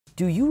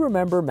Do you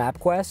remember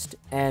MapQuest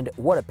and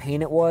what a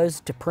pain it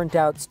was to print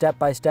out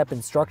step-by-step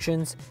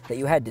instructions that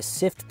you had to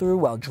sift through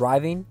while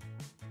driving?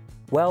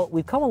 Well,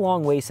 we've come a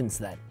long way since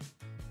then.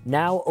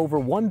 Now, over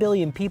 1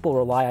 billion people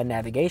rely on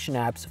navigation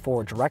apps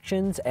for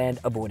directions and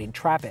avoiding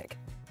traffic.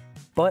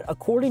 But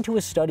according to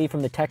a study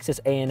from the Texas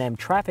A&M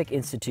Traffic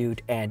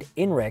Institute and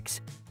INRIX,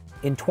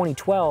 in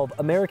 2012,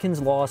 Americans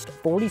lost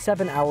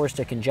 47 hours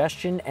to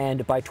congestion,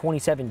 and by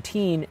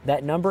 2017,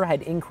 that number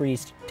had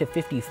increased to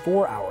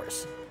 54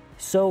 hours.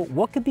 So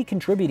what could be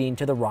contributing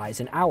to the rise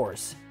in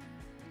hours?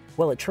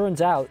 Well, it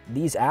turns out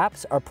these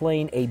apps are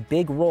playing a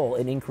big role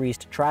in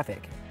increased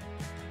traffic.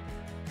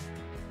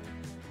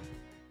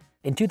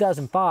 In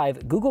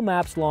 2005, Google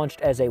Maps launched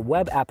as a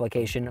web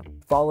application,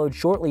 followed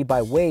shortly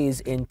by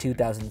Waze in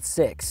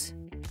 2006.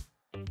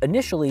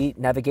 Initially,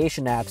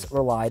 navigation apps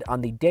relied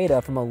on the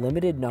data from a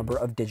limited number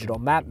of digital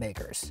map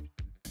makers.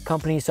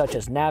 Companies such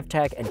as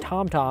Navteq and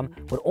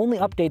TomTom would only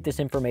update this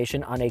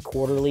information on a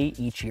quarterly,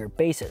 each-year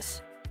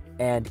basis.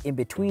 And in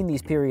between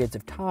these periods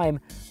of time,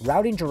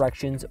 routing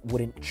directions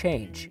wouldn't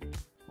change.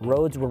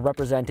 Roads were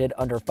represented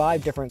under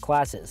 5 different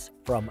classes,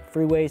 from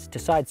freeways to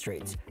side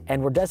streets,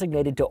 and were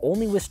designated to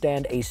only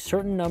withstand a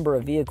certain number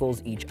of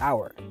vehicles each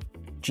hour.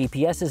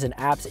 GPSs and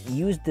apps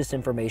used this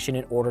information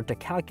in order to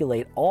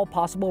calculate all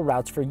possible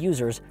routes for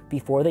users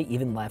before they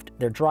even left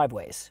their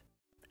driveways.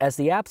 As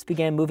the apps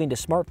began moving to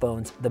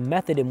smartphones, the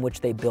method in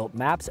which they built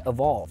maps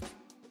evolved.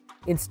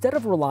 Instead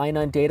of relying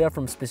on data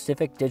from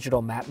specific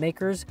digital map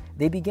makers,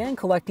 they began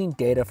collecting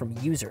data from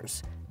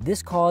users.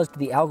 This caused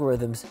the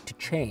algorithms to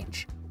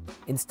change.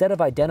 Instead of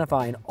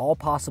identifying all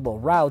possible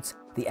routes,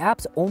 the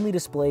apps only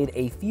displayed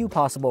a few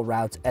possible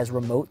routes as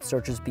remote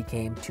searches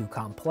became too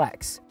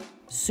complex.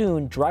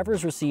 Soon,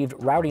 drivers received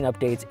routing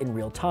updates in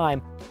real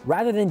time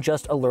rather than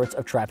just alerts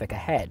of traffic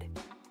ahead.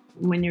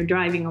 When you're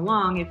driving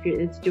along,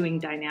 it's doing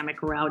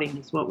dynamic routing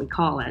is what we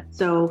call it.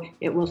 So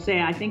it will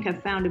say, I think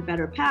I've found a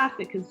better path.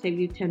 It could save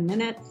you 10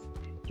 minutes.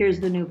 Here's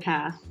the new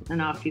path,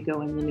 and off you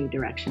go in the new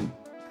direction.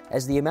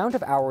 As the amount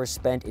of hours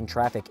spent in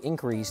traffic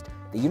increased,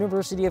 the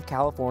University of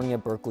California,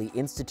 Berkeley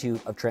Institute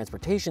of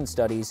Transportation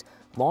Studies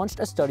launched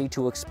a study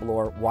to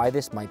explore why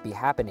this might be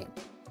happening.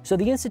 So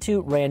the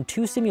institute ran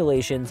 2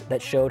 simulations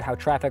that showed how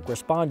traffic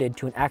responded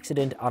to an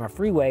accident on a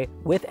freeway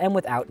with and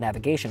without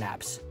navigation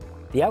apps.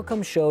 The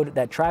outcomes showed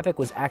that traffic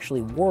was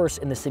actually worse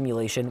in the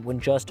simulation when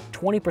just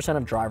 20%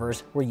 of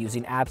drivers were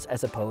using apps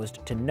as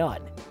opposed to none.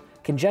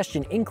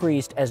 Congestion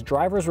increased as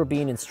drivers were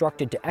being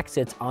instructed to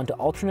exit onto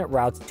alternate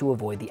routes to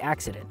avoid the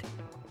accident.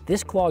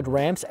 This clogged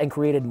ramps and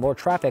created more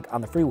traffic on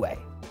the freeway.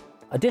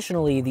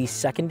 Additionally, these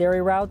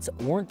secondary routes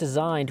weren't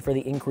designed for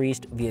the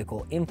increased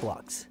vehicle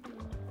influx.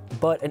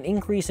 But an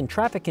increase in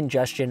traffic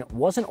congestion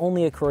wasn't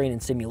only occurring in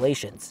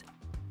simulations.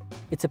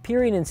 It's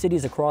appearing in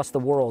cities across the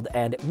world,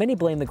 and many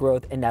blame the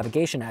growth in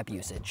navigation app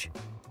usage.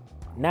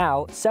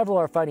 Now, several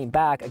are fighting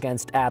back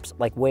against apps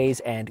like Waze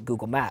and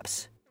Google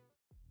Maps.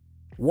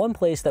 One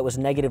place that was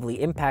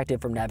negatively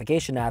impacted from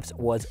navigation apps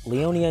was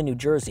Leonia, New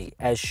Jersey,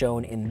 as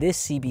shown in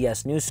this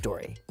CBS News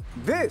story.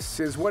 This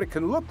is what it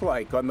can look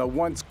like on the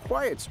once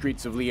quiet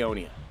streets of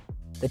Leonia.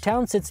 The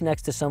town sits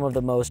next to some of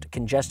the most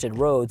congested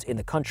roads in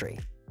the country.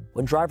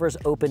 When drivers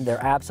opened their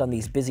apps on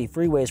these busy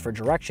freeways for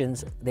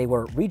directions, they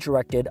were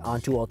redirected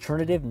onto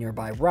alternative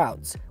nearby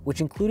routes, which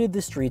included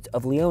the streets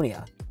of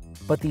Leonia.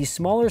 But these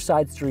smaller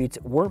side streets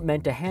weren't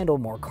meant to handle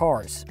more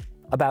cars.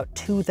 About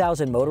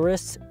 2,000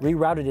 motorists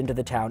rerouted into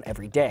the town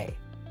every day,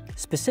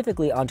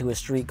 specifically onto a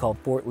street called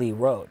Fort Lee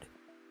Road.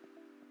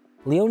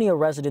 Leonia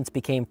residents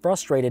became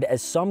frustrated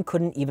as some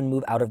couldn't even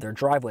move out of their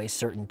driveways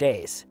certain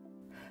days.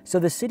 So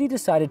the city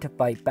decided to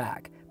fight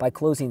back by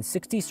closing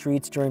 60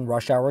 streets during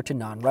rush hour to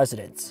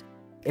non-residents.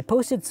 It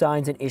posted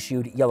signs and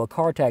issued yellow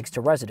car tags to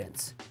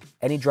residents.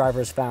 Any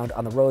drivers found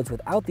on the roads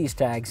without these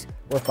tags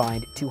were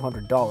fined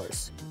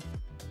 $200.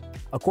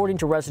 According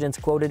to residents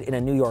quoted in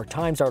a New York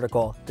Times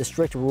article, the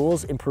strict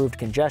rules improved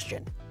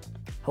congestion.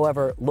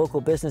 However, local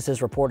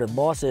businesses reported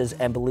losses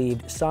and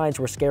believed signs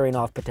were scaring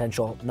off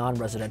potential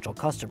non-residential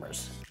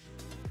customers.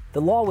 The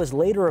law was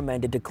later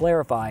amended to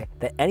clarify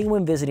that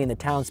anyone visiting the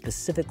town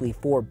specifically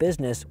for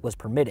business was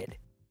permitted.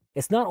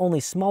 It's not only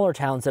smaller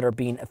towns that are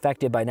being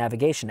affected by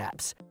navigation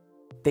apps.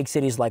 Big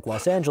cities like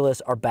Los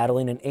Angeles are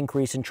battling an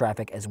increase in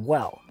traffic as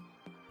well.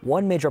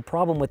 One major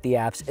problem with the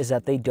apps is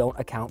that they don't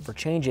account for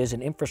changes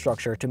in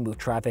infrastructure to move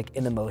traffic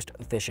in the most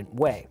efficient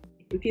way.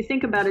 If you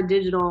think about a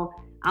digital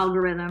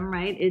algorithm,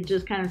 right, it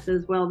just kind of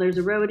says, well, there's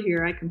a road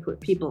here, I can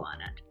put people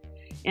on it.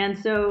 And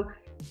so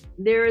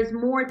there is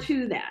more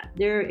to that.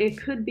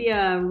 It could be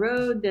a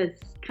road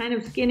that's kind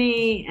of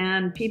skinny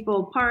and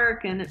people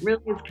park, and it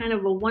really is kind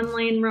of a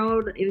one-lane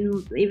road,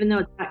 even though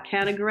it's not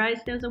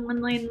categorized as a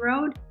one-lane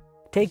road.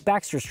 Take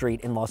Baxter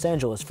Street in Los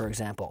Angeles, for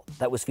example,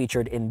 that was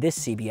featured in this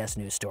CBS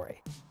News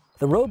story.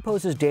 The road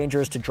poses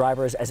dangers to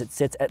drivers as it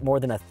sits at more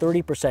than a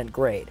 30%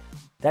 grade.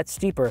 That's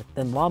steeper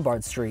than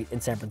Lombard Street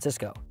in San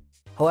Francisco.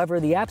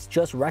 However, the apps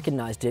just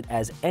recognized it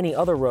as any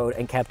other road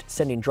and kept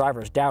sending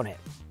drivers down it,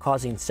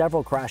 causing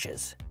several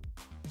crashes.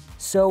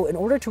 So in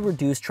order to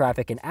reduce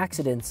traffic and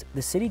accidents,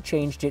 the city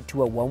changed it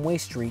to a one-way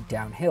street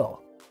downhill.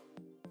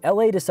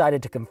 LA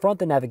decided to confront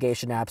the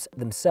navigation apps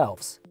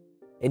themselves.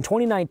 In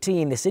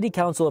 2019, the City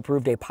Council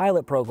approved a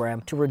pilot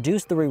program to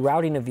reduce the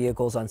rerouting of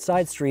vehicles on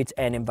side streets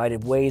and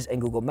invited Waze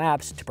and Google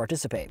Maps to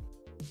participate.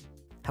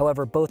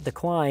 However, both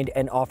declined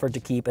and offered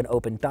to keep an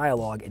open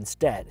dialogue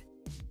instead.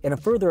 In a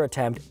further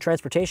attempt,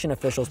 transportation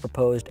officials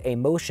proposed a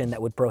motion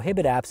that would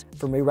prohibit apps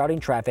from rerouting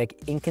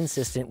traffic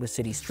inconsistent with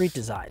city street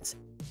designs,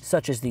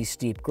 such as these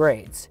steep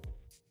grades.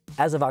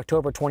 As of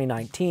October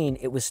 2019,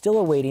 it was still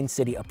awaiting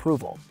city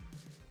approval.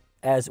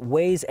 As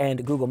Waze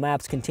and Google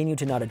Maps continue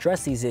to not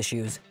address these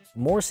issues,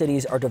 more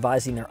cities are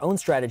devising their own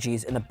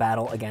strategies in the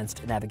battle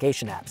against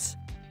navigation apps.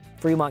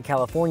 Fremont,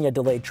 California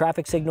delayed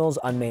traffic signals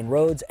on main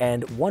roads,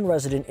 and one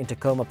resident in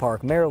Tacoma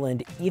Park,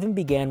 Maryland even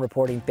began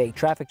reporting fake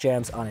traffic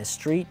jams on his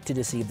street to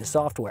deceive the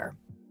software.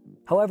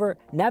 However,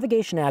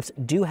 navigation apps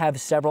do have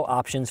several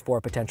options for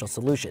potential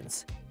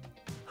solutions.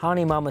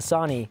 Hani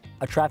Mamasani,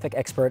 a traffic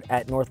expert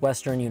at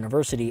Northwestern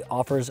University,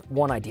 offers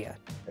one idea.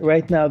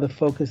 Right now, the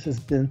focus has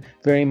been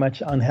very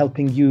much on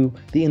helping you,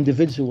 the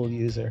individual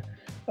user,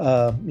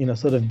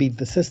 sort of beat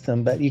the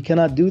system. But you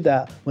cannot do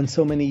that when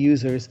so many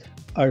users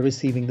are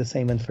receiving the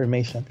same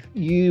information.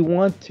 You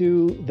want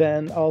to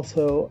then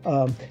also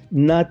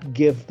not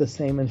give the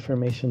same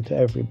information to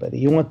everybody.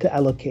 You want to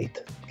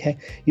allocate, okay?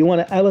 You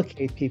want to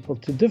allocate people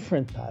to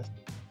different paths.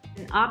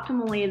 And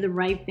optimally, the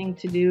right thing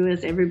to do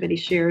is everybody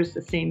shares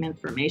the same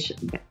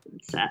information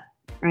set,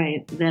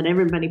 right? That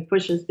everybody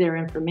pushes their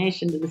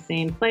information to the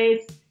same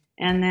place,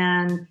 and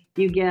then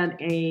you get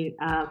a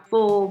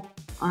full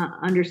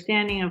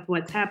understanding of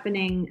what's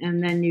happening,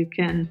 and then you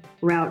can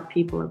route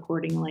people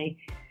accordingly.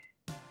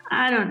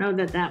 I don't know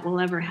that that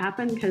will ever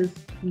happen because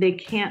they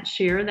can't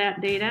share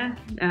that data.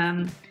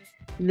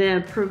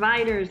 The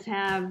providers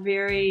have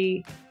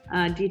very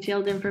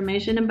detailed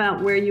information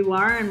about where you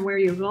are and where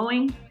you're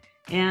going,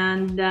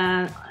 and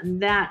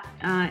that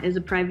is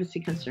a privacy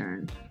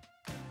concern.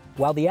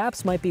 While the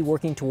apps might be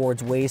working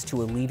towards ways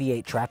to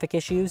alleviate traffic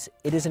issues,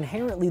 it is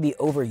inherently the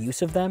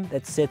overuse of them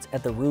that sits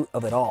at the root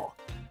of it all.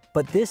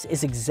 But this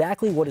is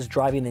exactly what is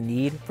driving the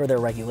need for their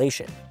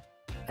regulation.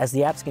 As the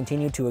apps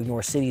continue to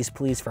ignore cities'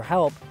 pleas for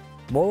help,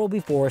 more will be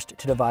forced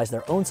to devise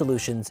their own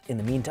solutions in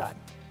the meantime.